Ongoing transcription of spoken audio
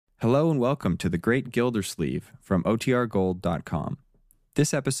Hello and welcome to The Great Gildersleeve from OTRGold.com.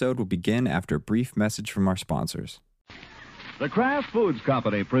 This episode will begin after a brief message from our sponsors. The Kraft Foods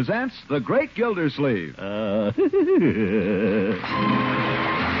Company presents The Great Gildersleeve.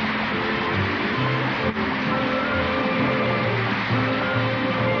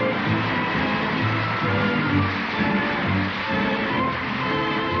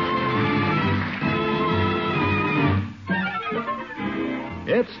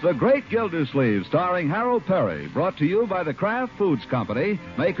 It's The Great Gildersleeve, starring Harold Perry, brought to you by the Kraft Foods Company,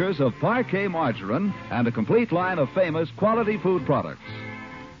 makers of Parquet Margarine and a complete line of famous quality food products.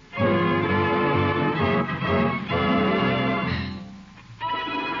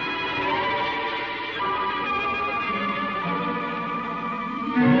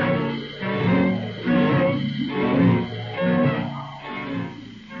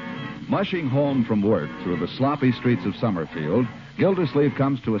 Mushing home from work through the sloppy streets of Summerfield, Gildersleeve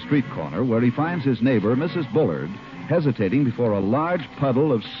comes to a street corner where he finds his neighbor, Mrs. Bullard, hesitating before a large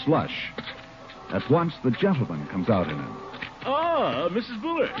puddle of slush. At once, the gentleman comes out in him. Oh, Mrs.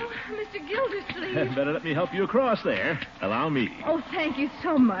 Bullard. Oh, Mr. Gildersleeve. Better let me help you across there. Allow me. Oh, thank you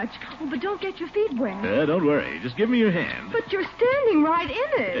so much. Oh, but don't get your feet wet. Don't worry. Just give me your hand. But you're standing right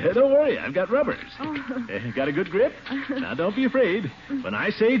in it. Don't worry. I've got rubbers. Oh. Got a good grip? Now, don't be afraid. When I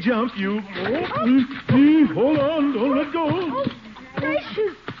say jump, you... Hold on. Don't let go. Oh,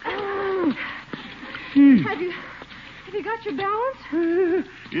 gracious. Oh. Have you got your balance?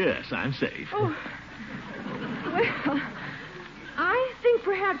 Yes, I'm safe. Oh. Well, I think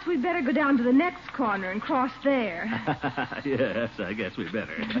perhaps we'd better go down to the next corner and cross there. Yes, I guess we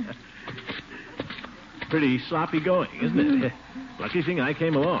better. Pretty sloppy going, isn't it? Lucky thing I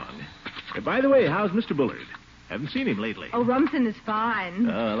came along. By the way, how's Mr. Bullard? Haven't seen him lately. Oh, Rumson is fine.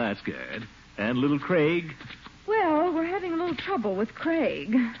 Oh, that's good. And little Craig? Well, we're having a little trouble with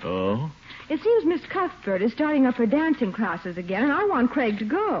Craig. Oh? It seems Miss Cuthbert is starting up her dancing classes again, and I want Craig to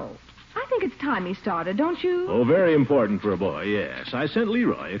go. I think it's time he started, don't you? Oh, very important for a boy, yes. I sent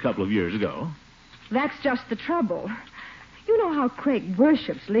Leroy a couple of years ago. That's just the trouble. You know how Craig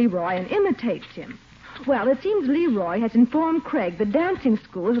worships Leroy and imitates him. Well, it seems Leroy has informed Craig that dancing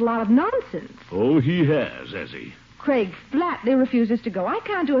school is a lot of nonsense. Oh, he has he? Craig flatly refuses to go. I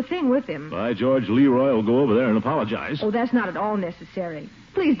can't do a thing with him. By George, Leroy will go over there and apologize. Oh, that's not at all necessary.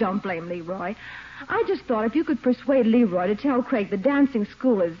 Please don't blame Leroy. I just thought if you could persuade Leroy to tell Craig the dancing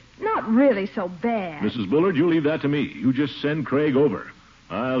school is not really so bad. Mrs. Bullard, you leave that to me. You just send Craig over.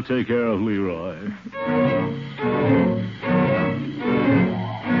 I'll take care of Leroy.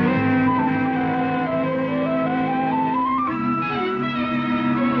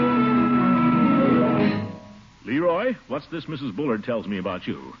 Leroy, what's this Mrs. Bullard tells me about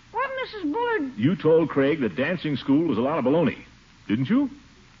you? What, Mrs. Bullard? You told Craig that dancing school was a lot of baloney. Didn't you?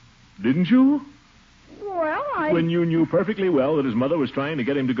 Didn't you? Well, When you knew perfectly well that his mother was trying to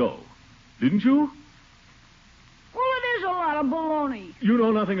get him to go. Didn't you? Well, it is a lot of baloney. You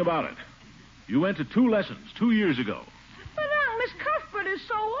know nothing about it. You went to 2 lessons 2 years ago. But now Miss Cuthbert is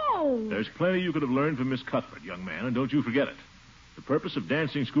so old. There's plenty you could have learned from Miss Cuthbert, young man, and don't you forget it. The purpose of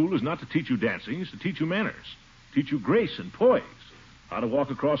dancing school is not to teach you dancing, it's to teach you manners. Teach you grace and poise. How to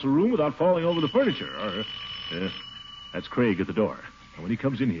walk across a room without falling over the furniture. That's Craig at the door. And when he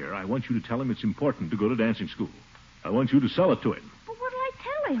comes in here, I want you to tell him it's important to go to dancing school. I want you to sell it to him. But what'll I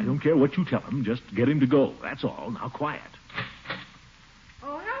tell him? I don't care what you tell him. Just get him to go. That's all. Now, quiet.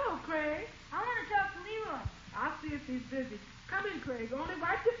 Oh, hello, Craig. I want to talk to Leroy. I'll see if he's busy. Come in, Craig. Only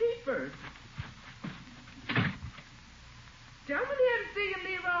wipe your feet first. Gentlemen here to see you,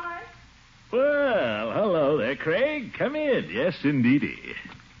 Leroy. Well, hello there, Craig. Come in. Yes, indeedy.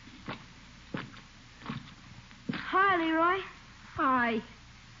 Hi, Leroy. Hi.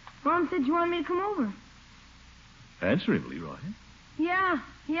 Mom said you wanted me to come over. Answer him, Leroy. Yeah,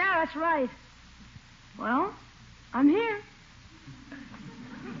 that's right. Well, I'm here.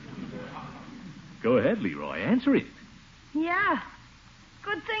 Go ahead, Leroy. Answer him. Yeah.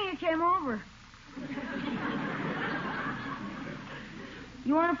 Good thing you came over.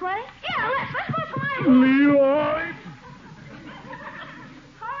 You want to play? Yeah, let's go to my room. Leroy!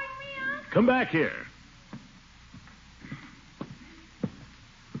 Calling me, Unc? Come back here.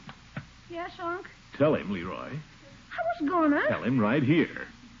 Yes, Unc? Tell him, Leroy. I was gonna. Tell him right here.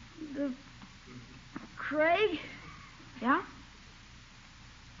 Craig? Yeah?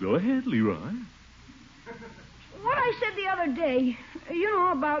 Go ahead, Leroy. What I said the other day,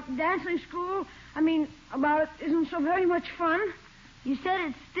 about dancing school, about it isn't so very much fun. You said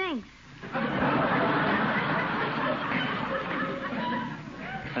it stinks.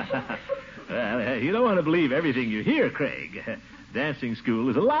 Well, you don't want to believe everything you hear, Craig. Dancing school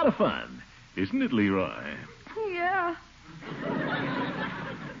is a lot of fun, isn't it, Leroy? Yeah.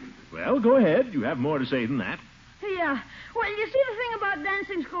 Well, go ahead. You have more to say than that. Yeah. Well, you see the thing about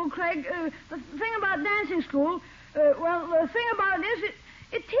dancing school, Craig, the thing about dancing school, the thing about it is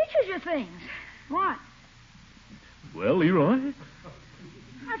it teaches you things. What? Well, Leroy?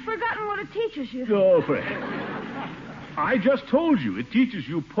 I've forgotten what it teaches you. Oh, Fred. I just told you it teaches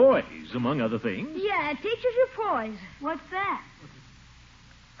you poise, among other things. Yeah, it teaches you poise. What's that?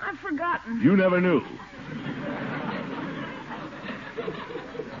 I've forgotten. You never knew.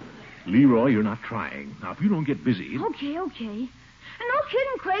 Leroy, you're not trying. Now, if you don't get busy... Okay. And no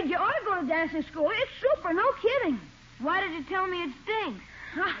kidding, Craig. You ought to go to dancing school. It's super, no kidding. Why did you tell me it stinks?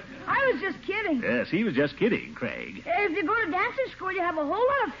 I was just kidding. Yes, he was just kidding, Craig. If you go to dancing school, you have a whole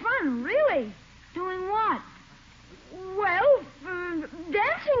lot of fun, really. Doing what? Well,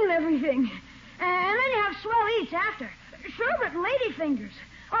 dancing and everything. And then you have swell eats after. Sherbet and ladyfingers.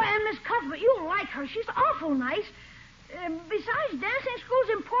 Oh, and Miss Cuthbert, you'll like her. She's awful nice. Besides, dancing school's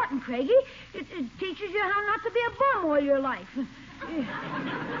important, Craigie. It teaches you how not to be a bum all your life. You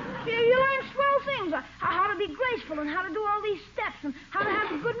learn swell things. How to be graceful and how to do all these steps and how to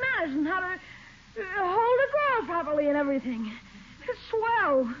have good manners and how to hold a girl properly and everything. It's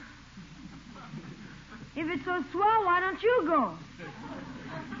swell. If it's so swell, why don't you go?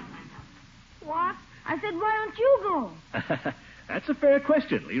 What? I said, why don't you go? That's a fair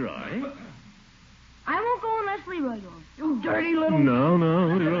question, Leroy. I won't go unless Leroy goes. You dirty little... No,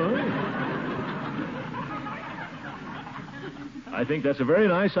 Leroy. I think that's a very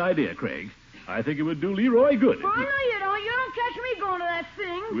nice idea, Craig. I think it would do Leroy good. Well, no, you don't. You don't catch me going to that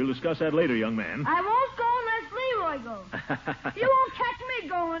thing. We'll discuss that later, young man. I won't go unless Leroy goes. You won't catch me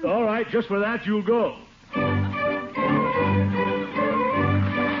going. All right, just for that, you'll go.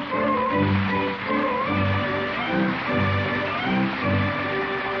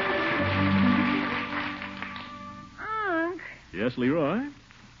 Unc. Yes, Leroy?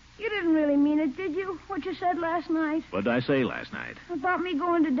 You didn't really mean it, did you? What you said last night? What did I say last night? About me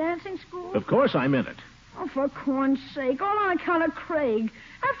going to dancing school? Of course I meant it. Oh, for corn's sake. All on account of Craig.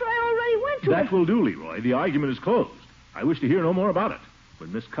 After I already went to That it. will do, Leroy. The argument is closed. I wish to hear no more about it.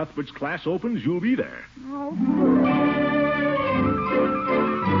 When Miss Cuthbert's class opens, you'll be there. Oh,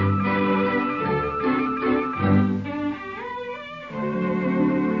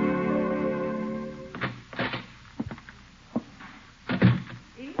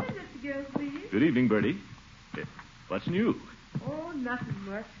 Evening, Mr. Gillsleeve. Good evening, Bertie. What's new? Oh, nothing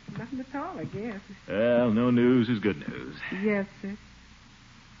much. Nothing at all, I guess. Well, no news is good news. Yes,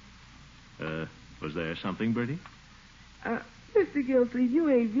 sir. Was there something, Bertie? Mr. Gillsleeve, you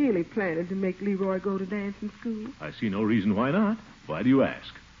ain't really planning to make Leroy go to dancing school? I see no reason why not. Why do you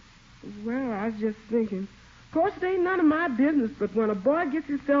ask? Well, I was just thinking. Of course, it ain't none of my business, but when a boy gets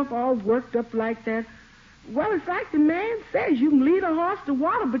himself all worked up like that, well, it's like the man says, you can lead a horse to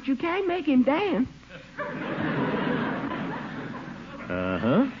water, but you can't make him dance.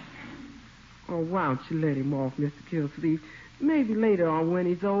 Uh-huh. Oh, why don't you let him off, Mr. Gillsleeve? Maybe later on when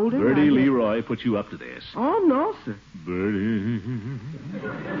he's older. Bertie Leroy put you up to this. Oh, no, sir. Bertie.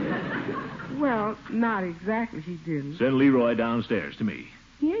 Well, not exactly, he didn't. Send Leroy downstairs to me.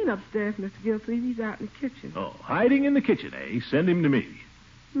 He ain't upstairs, Mr. Gillsleeve. He's out in the kitchen. Oh, hiding in the kitchen, eh? Send him to me.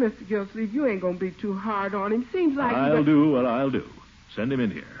 Mr. Gillsleeve, you ain't going to be too hard on him. Seems like... I'll do what I'll do. Send him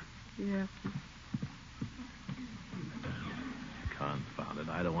in here. Yes. Confound it.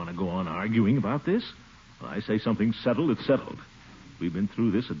 I don't want to go on arguing about this. When I say something's settled, it's settled. We've been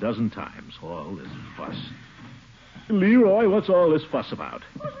through this a dozen times. All this fuss. Leroy, what's all this fuss about?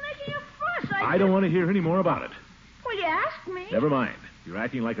 who's making a fuss? I don't want to hear any more about it. Well, you asked me. Never mind. You're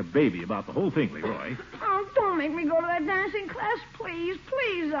acting like a baby about the whole thing, Leroy. Oh, don't make me go to that dancing class, please.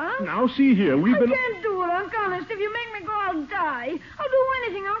 Please, Unc. Now, see here, I can't do it, Unc, honest. If you make me go, I'll die. I'll do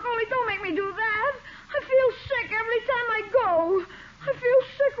anything, Unc, only don't make me do that. I feel sick every time I go. I feel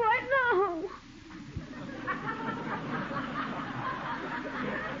sick right now.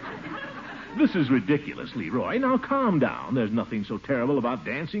 This is ridiculous, Leroy. Now, calm down. There's nothing so terrible about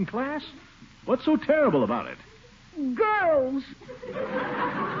dancing class. What's so terrible about it? Girls.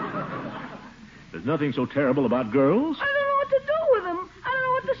 There's nothing so terrible about girls. I don't know what to do with them. I don't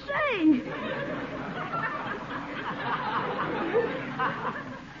know what to say.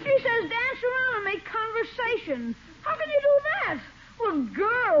 She says dance around and make conversation. How can you do that? With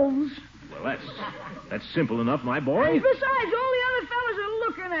girls. Well, that's simple enough, my boy. And besides, all the other fellas are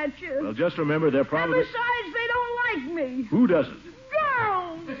looking at you. Well, just remember they're probably... And besides, they don't like me. Who doesn't?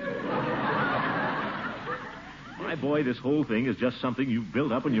 Girls! My boy, this whole thing is just something you've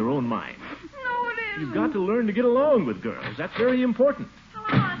built up in your own mind. No, it You've got to learn to get along with girls. That's very important.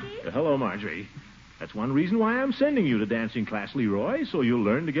 Hello, Auntie. Hello, Marjorie. That's one reason why I'm sending you to dancing class, Leroy, so you'll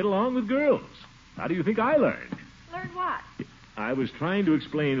learn to get along with girls. How do you think I learned? Learn what? I was trying to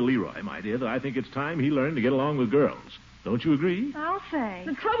explain to Leroy, my dear, that I think it's time he learned to get along with girls. Don't you agree? I'll say.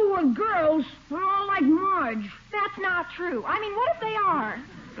 The trouble with girls, they're all like Marge. That's not true. I mean, what if they are?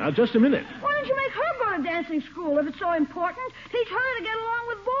 Now, just a minute. Why don't you make her go to dancing school if it's so important? Teach her to get along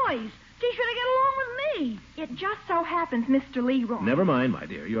with boys. Teach her to get along with me. It just so happens, Mr. Leroy. Never mind, my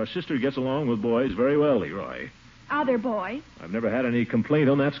dear. Your sister gets along with boys very well, Leroy. Other boys? I've never had any complaint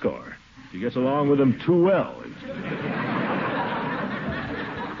on that score. She gets along with them too well.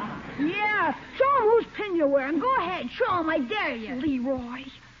 Yeah, show 'em whose pin you're wearing. Go ahead, show 'em, I dare you. Leroy.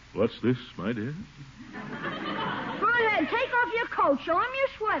 What's this, my dear? Go ahead, take off your coat. Show 'em your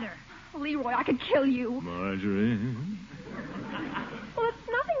sweater. Leroy, I could kill you. Marjorie. Well, it's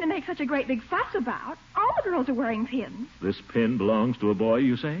nothing to make such a great big fuss about. All the girls are wearing pins. This pin belongs to a boy,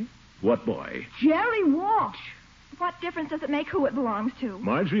 you say? What boy? Jerry Walsh. What difference does it make who it belongs to?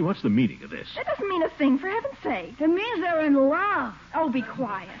 Marjorie, what's the meaning of this? That doesn't mean a thing, for heaven's sake. It means they're in love. Oh, be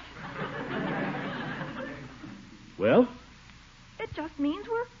quiet. Well, It just means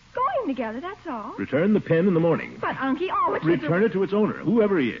we're going together, that's all. return the pin in the morning. But, Unky, all the kids Return it to its owner,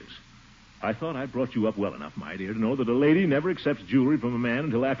 whoever he is. I thought I brought you up well enough, my dear, to know that a lady never accepts jewelry from a man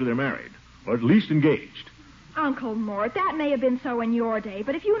until after they're married, or at least engaged. Uncle Mort, that may have been so in your day,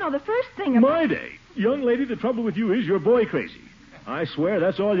 but if you know the first thing about... My day. Young lady, the trouble with you is you're boy crazy. I swear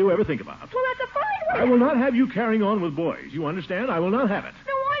that's all you ever think about. Well, that's a fine I will not have you carrying on with boys. You understand? I will not have it.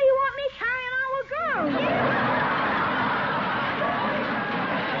 Then why do you want me carrying on with girls?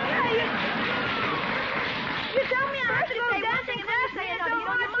 You tell me I have to go dancing class and you don't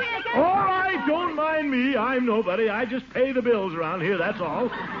want me to get... All right, don't mind me. I'm nobody. I just pay the bills around here, that's all.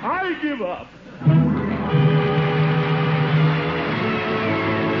 I give up.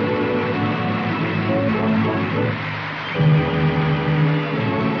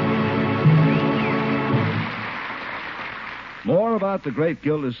 More about the great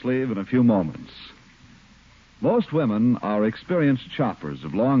Gildersleeve in a few moments. Most women are experienced shoppers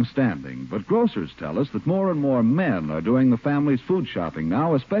of long standing, but grocers tell us that more and more men are doing the family's food shopping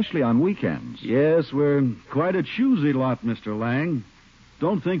now, especially on weekends. Yes, we're quite a choosy lot, Mr. Lang.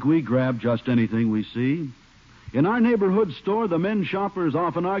 Don't think we grab just anything we see. In our neighborhood store, the men shoppers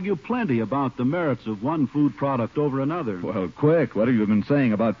often argue plenty about the merits of one food product over another. Well, quick, what have you been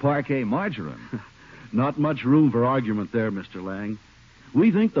saying about parquet margarine? Not much room for argument there, Mr. Lang.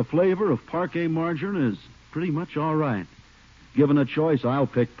 We think the flavor of parquet margarine is pretty much all right. Given a choice, I'll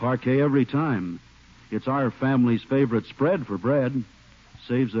pick parquet every time. It's our family's favorite spread for bread.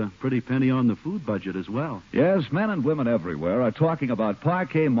 Saves a pretty penny on the food budget as well. Yes, men and women everywhere are talking about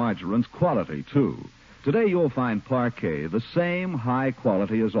parquet margarine's quality, too. Today you'll find parquet the same high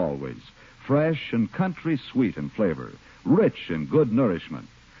quality as always. Fresh and country sweet in flavor. Rich in good nourishment.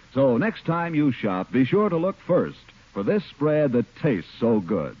 So next time you shop, be sure to look first for this spread that tastes so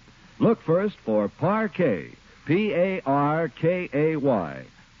good. Look first for Parquet, P-A-R-K-A-Y,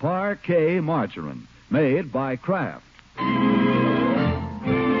 Parquet margarine, made by Kraft.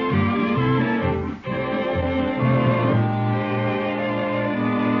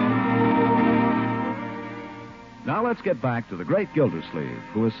 Now let's get back to the great Gildersleeve,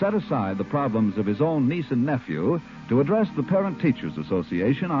 who has set aside the problems of his own niece and nephew to address the Parent Teachers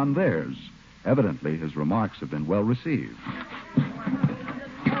Association on theirs. Evidently, his remarks have been well received. All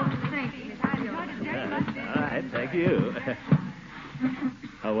right, thank you.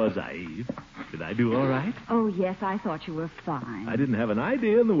 How was I, Eve? Did I do all right? Oh, yes, I thought you were fine. I didn't have an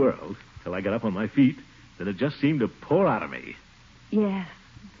idea in the world till I got up on my feet. Then it just seemed to pour out of me. Yes.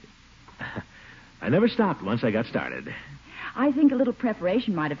 I never stopped once I got started. I think a little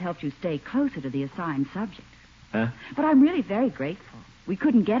preparation might have helped you stay closer to the assigned subject. Huh? But I'm really very grateful. We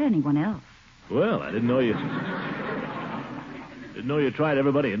couldn't get anyone else. Well, I didn't know you... Didn't know you tried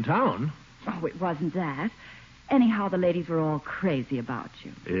everybody in town. Oh, it wasn't that. Anyhow, the ladies were all crazy about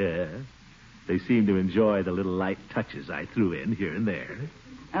you. Yeah. They seemed to enjoy the little light touches I threw in here and there.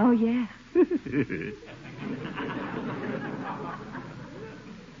 Oh, yes.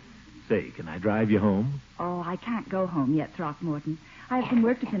 Say, can I drive you home? Oh, I can't go home yet, Throckmorton. I have some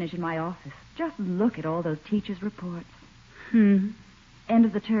work to finish in my office. Just look at all those teachers' reports. End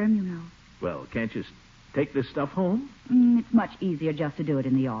of the term, you know. Well, can't you take this stuff home? It's much easier just to do it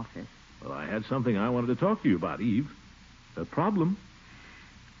in the office. Well, I had something I wanted to talk to you about, Eve. A problem.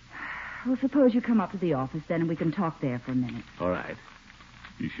 Well, suppose you come up to the office then and we can talk there for a minute. All right.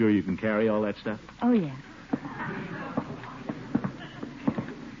 You sure you can carry all that stuff? Oh, yeah.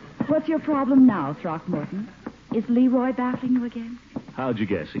 What's your problem now, Throckmorton? Is Leroy baffling you again? How'd you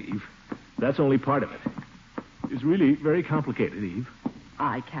guess, Eve? That's only part of it. It's really very complicated, Eve.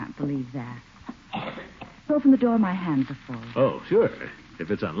 I can't believe that. Open the door. My hands are full. Oh, sure.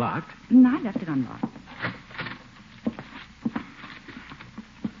 If it's unlocked. I left it unlocked.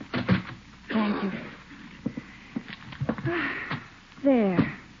 Thank you.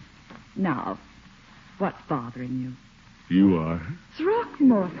 There. Now, what's bothering you? You are?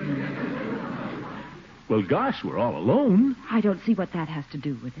 Throckmorton. Well, gosh, we're all alone. I don't see what that has to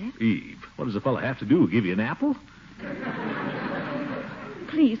do with it. Eve, what does a fella have to do? Give you an apple?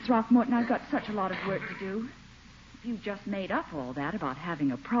 Please, Throckmorton, I've got such a lot of work to do. You just made up all that about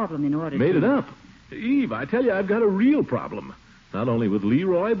having a problem in order Made to... it up. Eve, I tell you, I've got a real problem. Not only with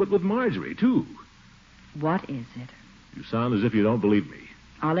Leroy, but with Marjorie, too. What is it? You sound as if you don't believe me.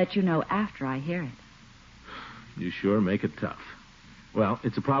 I'll let you know after I hear it. You sure make it tough. Well,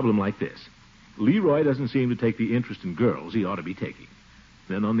 it's a problem like this. Leroy doesn't seem to take the interest in girls he ought to be taking.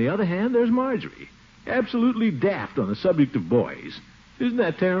 Then, on the other hand, there's Marjorie. Absolutely daft on the subject of boys. Isn't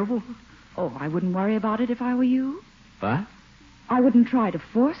that terrible? Oh, I wouldn't worry about it if I were you. What? I wouldn't try to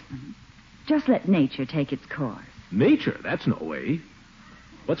force them. Just let nature take its course. Nature? That's no way.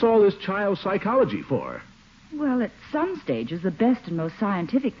 What's all this child psychology for? Well, at some stages, the best and most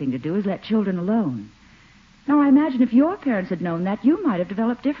scientific thing to do is let children alone. Now, I imagine if your parents had known that, you might have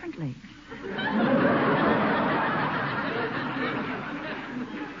developed differently.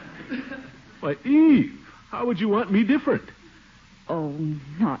 Why, Eve, how would you want me different? Oh,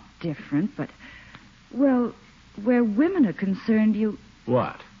 not different, but... Well, where women are concerned, you...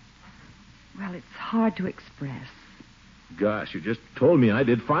 What? Well, it's hard to express. Gosh, you just told me I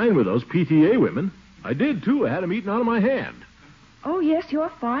did fine with those PTA women. I did, too. I had them eaten out of my hand. Oh, yes,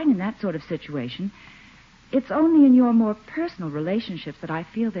 you're fine in that sort of situation. It's only in your more personal relationships that I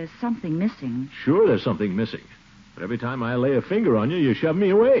feel there's something missing. Sure there's something missing. But every time I lay a finger on you, you shove me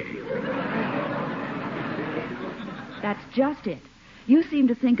away. That's just it. You seem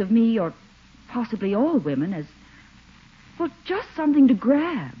to think of me, or possibly all women, as, well, just something to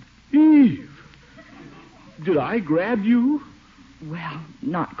grab. Eve, did I grab you? Well,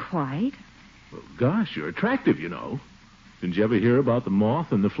 not quite. Well, gosh, you're attractive, you know. Didn't you ever hear about the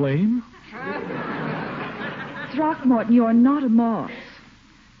moth and the flame? Throckmorton, you're not a moth.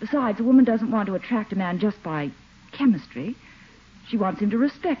 Besides, a woman doesn't want to attract a man just by chemistry. She wants him to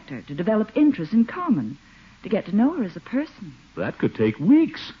respect her, to develop interests in common, to get to know her as a person. That could take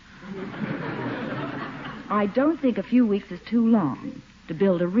weeks. I don't think a few weeks is too long to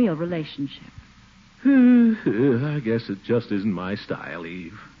build a real relationship. I guess it just isn't my style,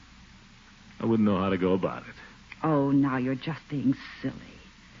 Eve. I wouldn't know how to go about it. Oh, now you're just being silly.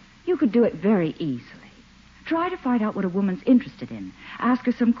 You could do it very easily. Try to find out what a woman's interested in. Ask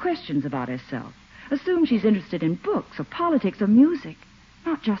her some questions about herself. Assume she's interested in books or politics or music,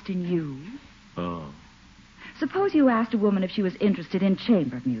 not just in you. Oh. Suppose you asked a woman if she was interested in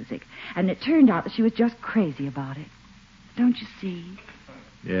chamber music, and it turned out that she was just crazy about it. Don't you see?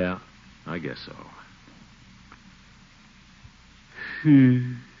 Yeah, I guess so.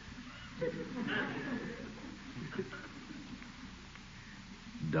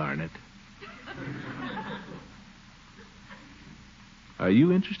 Darn it. Are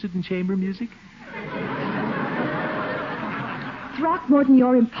you interested in chamber music? Throckmorton,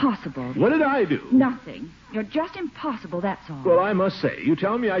 you're impossible. What did I do? Nothing. You're just impossible, that's all. Well, I must say, you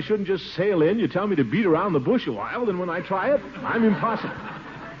tell me I shouldn't just sail in, you tell me to beat around the bush a while, then when I try it, I'm impossible.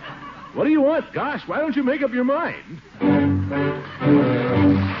 What do you want? Gosh, why don't you make up your mind?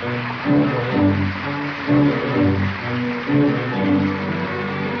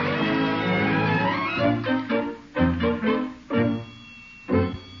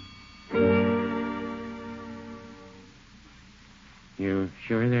 You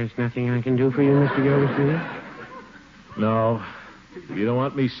sure there's nothing I can do for you, Mr. Gildersleeve? No. If you don't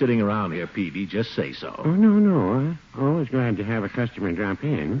want me sitting around here, Peavy, just say so. Oh, no. I'm always glad to have a customer drop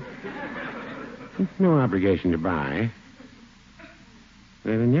in. It's no obligation to buy.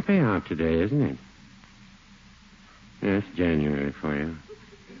 They're nippy out today, isn't it? Yes, January for you.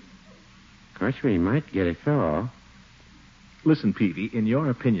 Of course, we might get a thaw. Listen, Peavy, in your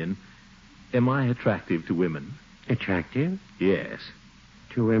opinion, am I attractive to women? Attractive? Yes.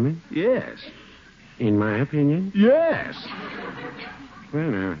 To women? Yes. In my opinion? Yes. Well,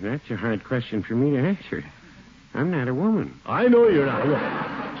 now, that's a hard question for me to answer. I'm not a woman. I know you're not a woman.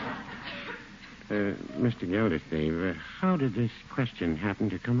 Mr. Gildersleeve, how did this question happen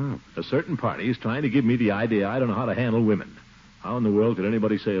to come up? A certain party is trying to give me the idea I don't know how to handle women. How in the world could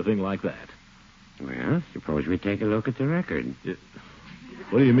anybody say a thing like that? Well, suppose we take a look at the record.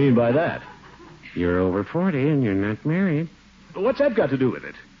 What do you mean by that? You're over 40 and you're not married. What's that got to do with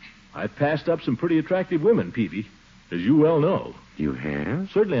it? I've passed up some pretty attractive women, Peavy, as you well know. You have?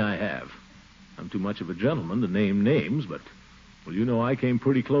 Certainly I have. I'm too much of a gentleman to name names, but, well, you know I came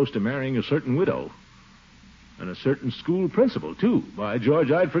pretty close to marrying a certain widow. And a certain school principal, too. By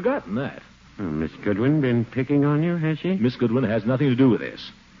George, I'd forgotten that. Oh, Miss Goodwin been picking on you, has she? Miss Goodwin has nothing to do with this.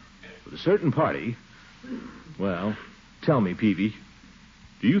 With a certain party, well, tell me, Peavy,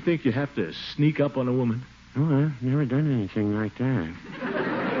 do you think you have to sneak up on a woman? Oh, I've never done anything like that.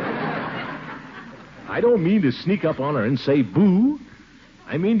 I don't mean to sneak up on her and say boo.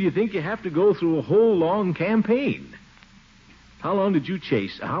 I mean, do you think you have to go through a whole long campaign? How long did you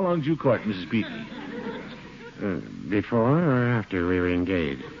court Mrs. Peavy? Before or after we were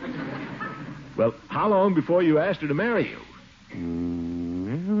engaged? Well, how long before you asked her to marry you?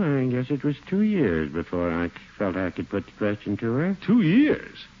 Well, I guess it was 2 years before I felt I could put the question to her. 2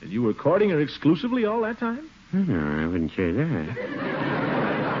 years? And you were courting her exclusively all that time? No, I wouldn't say that.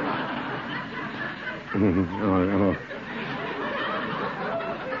 oh.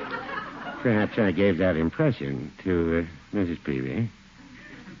 Perhaps I gave that impression to Mrs. Peavy.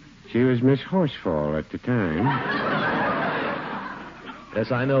 She was Miss Horsefall at the time.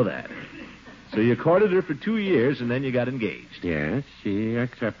 Yes, I know that. So you courted her for 2 years, and then you got engaged. Yes, she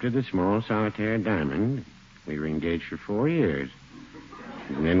accepted a small solitaire diamond. We were engaged for 4 years.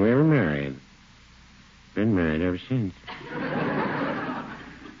 And then we were married. Been married ever since.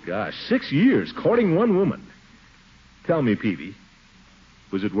 Gosh, 6 years courting one woman. Tell me, Peavy,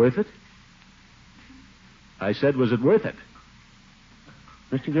 was it worth it? I said, was it worth it?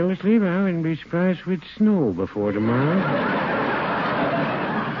 Mr. Gildersleeve, I wouldn't be surprised if we'd snow before tomorrow.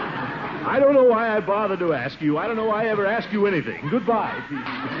 I don't know why I bothered to ask you. I don't know why I ever asked you anything. Goodbye, Peavy.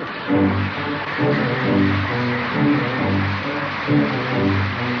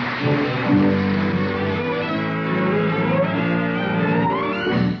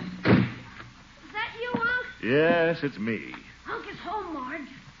 Is that you, Unc? Yes, it's me. Unc is home, Marge.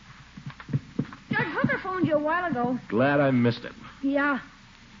 Judge Hooker phoned you a while ago. Glad I missed him. Yeah.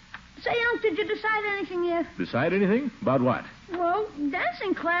 Say, Unc, did you decide anything yet? Decide anything? About what? Well,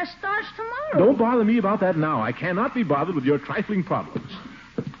 dancing class starts tomorrow. Don't bother me about that now. I cannot be bothered with your trifling problems.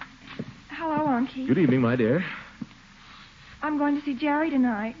 Hello, Unky. Good evening, my dear. I'm going to see Jerry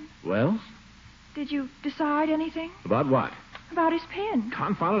tonight. Well? Did you decide anything? About what? About his pen.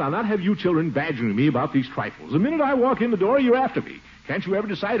 Confound it, I'll not have you children badgering me about these trifles. The minute I walk in the door, you're after me. Can't you ever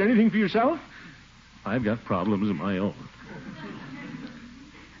decide anything for yourself? I've got problems of my own.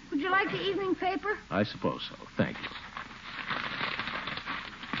 Would you like the evening paper? I suppose so. Thank you.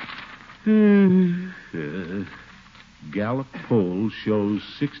 Gallup poll shows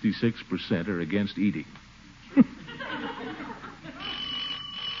 66% are against eating.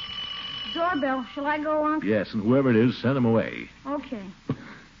 Doorbell. Shall I go, Unc? Yes, and whoever it is, send him away. Okay.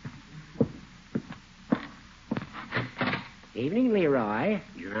 Evening, Leroy.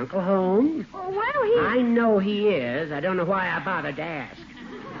 Your uncle home? Oh, well, I know he is. I don't know why I bothered to ask.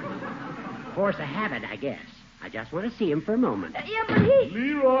 Force of habit, I guess. I just want to see him for a moment. Yeah, but he...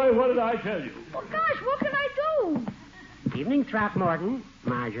 Leroy, what did I tell you? Oh, gosh, what can I do? Evening, Throckmorton.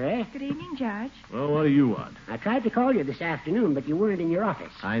 Marjorie. Good evening, Judge. Well, what do you want? I tried to call you this afternoon, but you weren't in your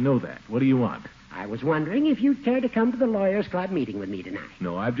office. I know that. What do you want? I was wondering if you'd care to come to the Lawyers Club meeting with me tonight.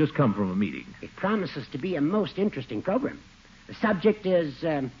 No, I've just come from a meeting. It promises to be a most interesting program. The subject is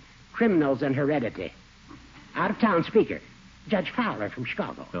criminals and heredity. Out-of-town speaker, Judge Fowler from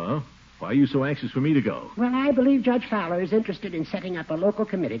Chicago. Oh? Why are you so anxious for me to go? Well, I believe Judge Fowler is interested in setting up a local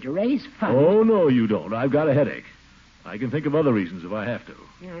committee to raise funds. Oh, no, you don't. I've got a headache. I can think of other reasons if I have to.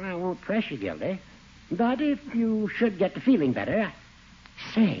 Well, I won't press you, Gildy. But if you should get to feeling better...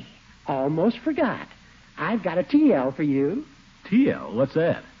 Say, almost forgot. I've got a TL for you. TL? What's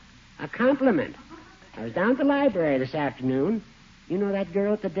that? A compliment. I was down at the library this afternoon. You know that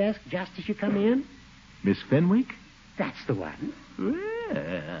girl at the desk just as you come in? Miss Fenwick? That's the one. Well,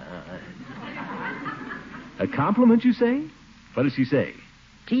 a compliment, you say? What does she say?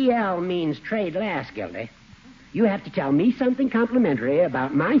 TL means trade last, Gildy. You have to tell me something complimentary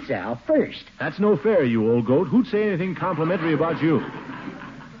about myself first. That's no fair, you old goat. Who'd say anything complimentary about you?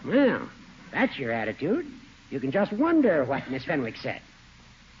 Well, that's your attitude. You can just wonder what Miss Fenwick said.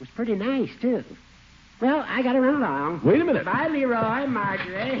 It was pretty nice, too. Well, I gotta run along. Wait a minute. Bye, Leroy,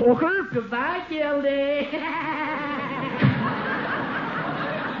 Marjorie. Hooker? Goodbye, Gildy.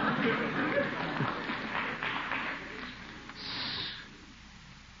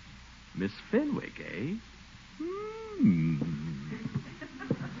 Miss Fenwick, eh?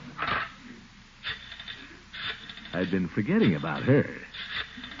 I've been forgetting about her.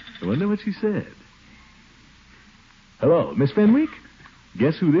 I wonder what she said. Hello, Miss Fenwick?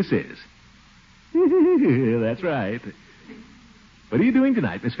 Guess who this is? That's right. What are you doing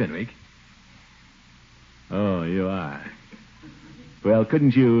tonight, Miss Fenwick? Oh, you are. Well,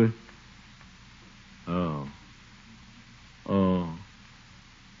 couldn't you... Oh.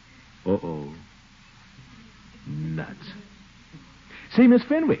 Uh-oh. Nuts. Say, Miss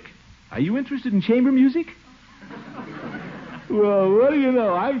Fenwick, are you interested in chamber music? Well, what do you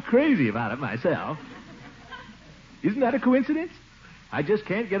know? I'm crazy about it myself. Isn't that a coincidence? I just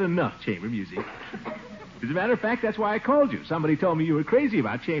can't get enough chamber music. As a matter of fact, that's why I called you. Somebody told me you were crazy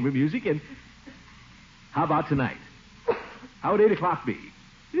about chamber music, and... How about tonight? How would 8 o'clock be?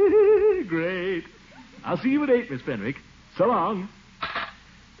 Great. I'll see you at 8, Miss Fenwick. So long.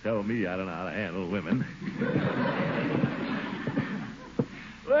 Tell me I don't know how to handle women.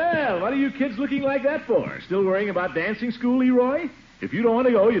 Well, what are you kids looking like that for? Still worrying about dancing school, Leroy? If you don't want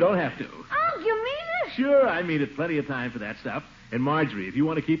to go, you don't have to. Oh, you mean it? Sure, I mean it. Plenty of time for that stuff. And Marjorie, if you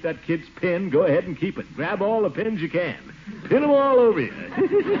want to keep that kid's pin, go ahead and keep it. Grab all the pins you can. Pin them all over you.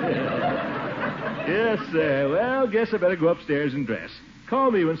 Yes, sir. Well, guess I better go upstairs and dress.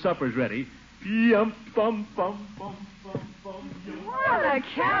 Call me when supper's ready. Yum, bum, bum, bum, bum, bum, yum. What a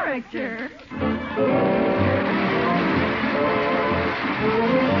character.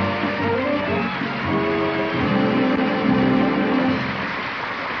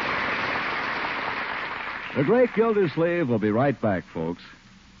 The Great Gildersleeve will be right back, folks.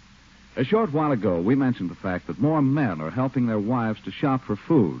 A short while ago, we mentioned the fact that more men are helping their wives to shop for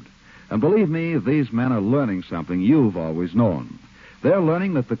food. And believe me, these men are learning something you've always known. They're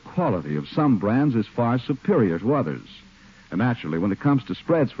learning that the quality of some brands is far superior to others. And naturally, when it comes to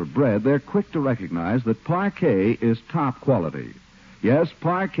spreads for bread, they're quick to recognize that Parquet is top quality. Yes,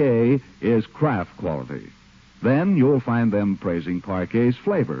 Parquet is Kraft quality. Then you'll find them praising Parquet's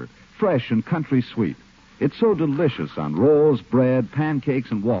flavor, fresh and country sweet. It's so delicious on rolls, bread, pancakes,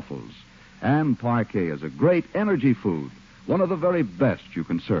 and waffles. And Parquet is a great energy food, one of the very best you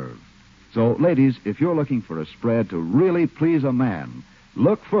can serve. So, ladies, if you're looking for a spread to really please a man,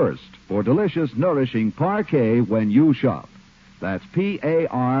 look first for delicious, nourishing Parquet when you shop. That's Parkay,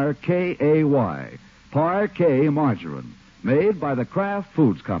 Parquet margarine, made by the Kraft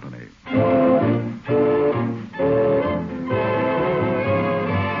Foods Company.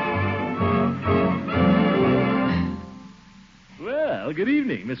 Well, good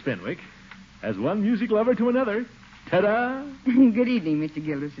evening, Miss Fenwick. As one music lover to another. Ta-da! Good evening, Mr.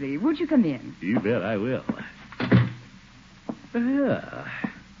 Gildersleeve. Won't you come in? You bet I will.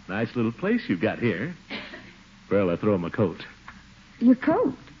 Nice little place you've got here. Where'll I throw my coat? Your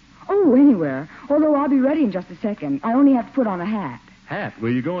coat? Oh, anywhere. Although I'll be ready in just a second. I only have to put on a hat. Hat?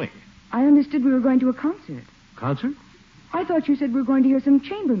 Where are you going? I understood we were going to a concert. Concert? I thought you said we were going to hear some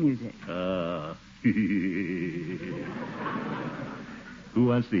chamber music. Who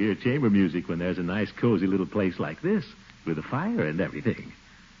wants to hear chamber music when there's a nice, cozy little place like this with a fire and everything?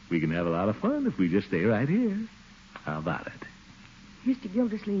 We can have a lot of fun if we just stay right here. How about it? Mr.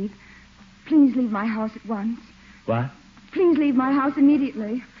 Gildersleeve, please leave my house at once. What? Please leave my house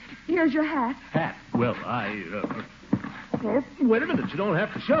immediately. Here's your hat. Hat? Well, Oh, wait a minute. You don't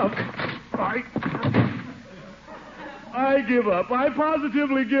have to shove. I give up. I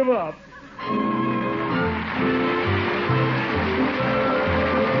positively give up.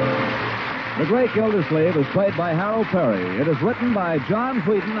 The Great Gildersleeve is played by Harold Perry. It is written by John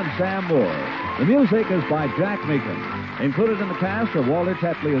Wheaton and Sam Moore. The music is by Jack Meakin. Included in the cast are Walter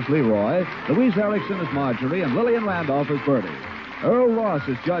Tetley as Leroy, Louise Erickson as Marjorie, and Lillian Randolph as Bertie. Earl Ross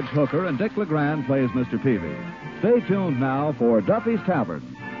is Judge Hooker, and Dick LeGrand plays Mr. Peavy. Stay tuned now for Duffy's Tavern.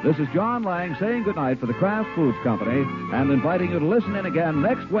 This is John Lang saying goodnight for the Kraft Foods Company and inviting you to listen in again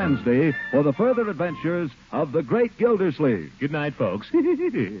next Wednesday for the further adventures of the Great Gildersleeve. Good night, folks.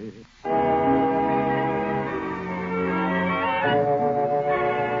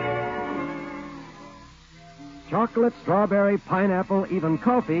 Chocolate, strawberry, pineapple, even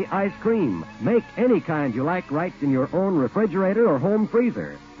coffee, ice cream. Make any kind you like right in your own refrigerator or home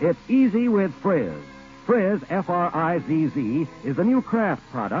freezer. It's easy with Frizz. Frizz, F-R-I-Z-Z, is the new Kraft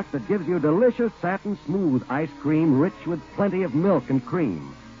product that gives you delicious satin smooth ice cream rich with plenty of milk and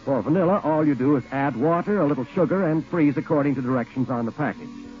cream. For vanilla, all you do is add water, a little sugar, and freeze according to directions on the package.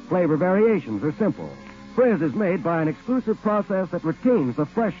 Flavor variations are simple. Frizz is made by an exclusive process that retains the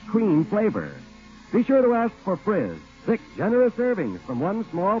fresh cream flavor. Be sure to ask for Frizz. 6 generous servings from one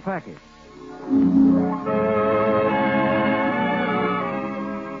small package.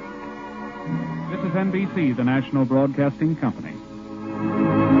 This is NBC, the national broadcasting company.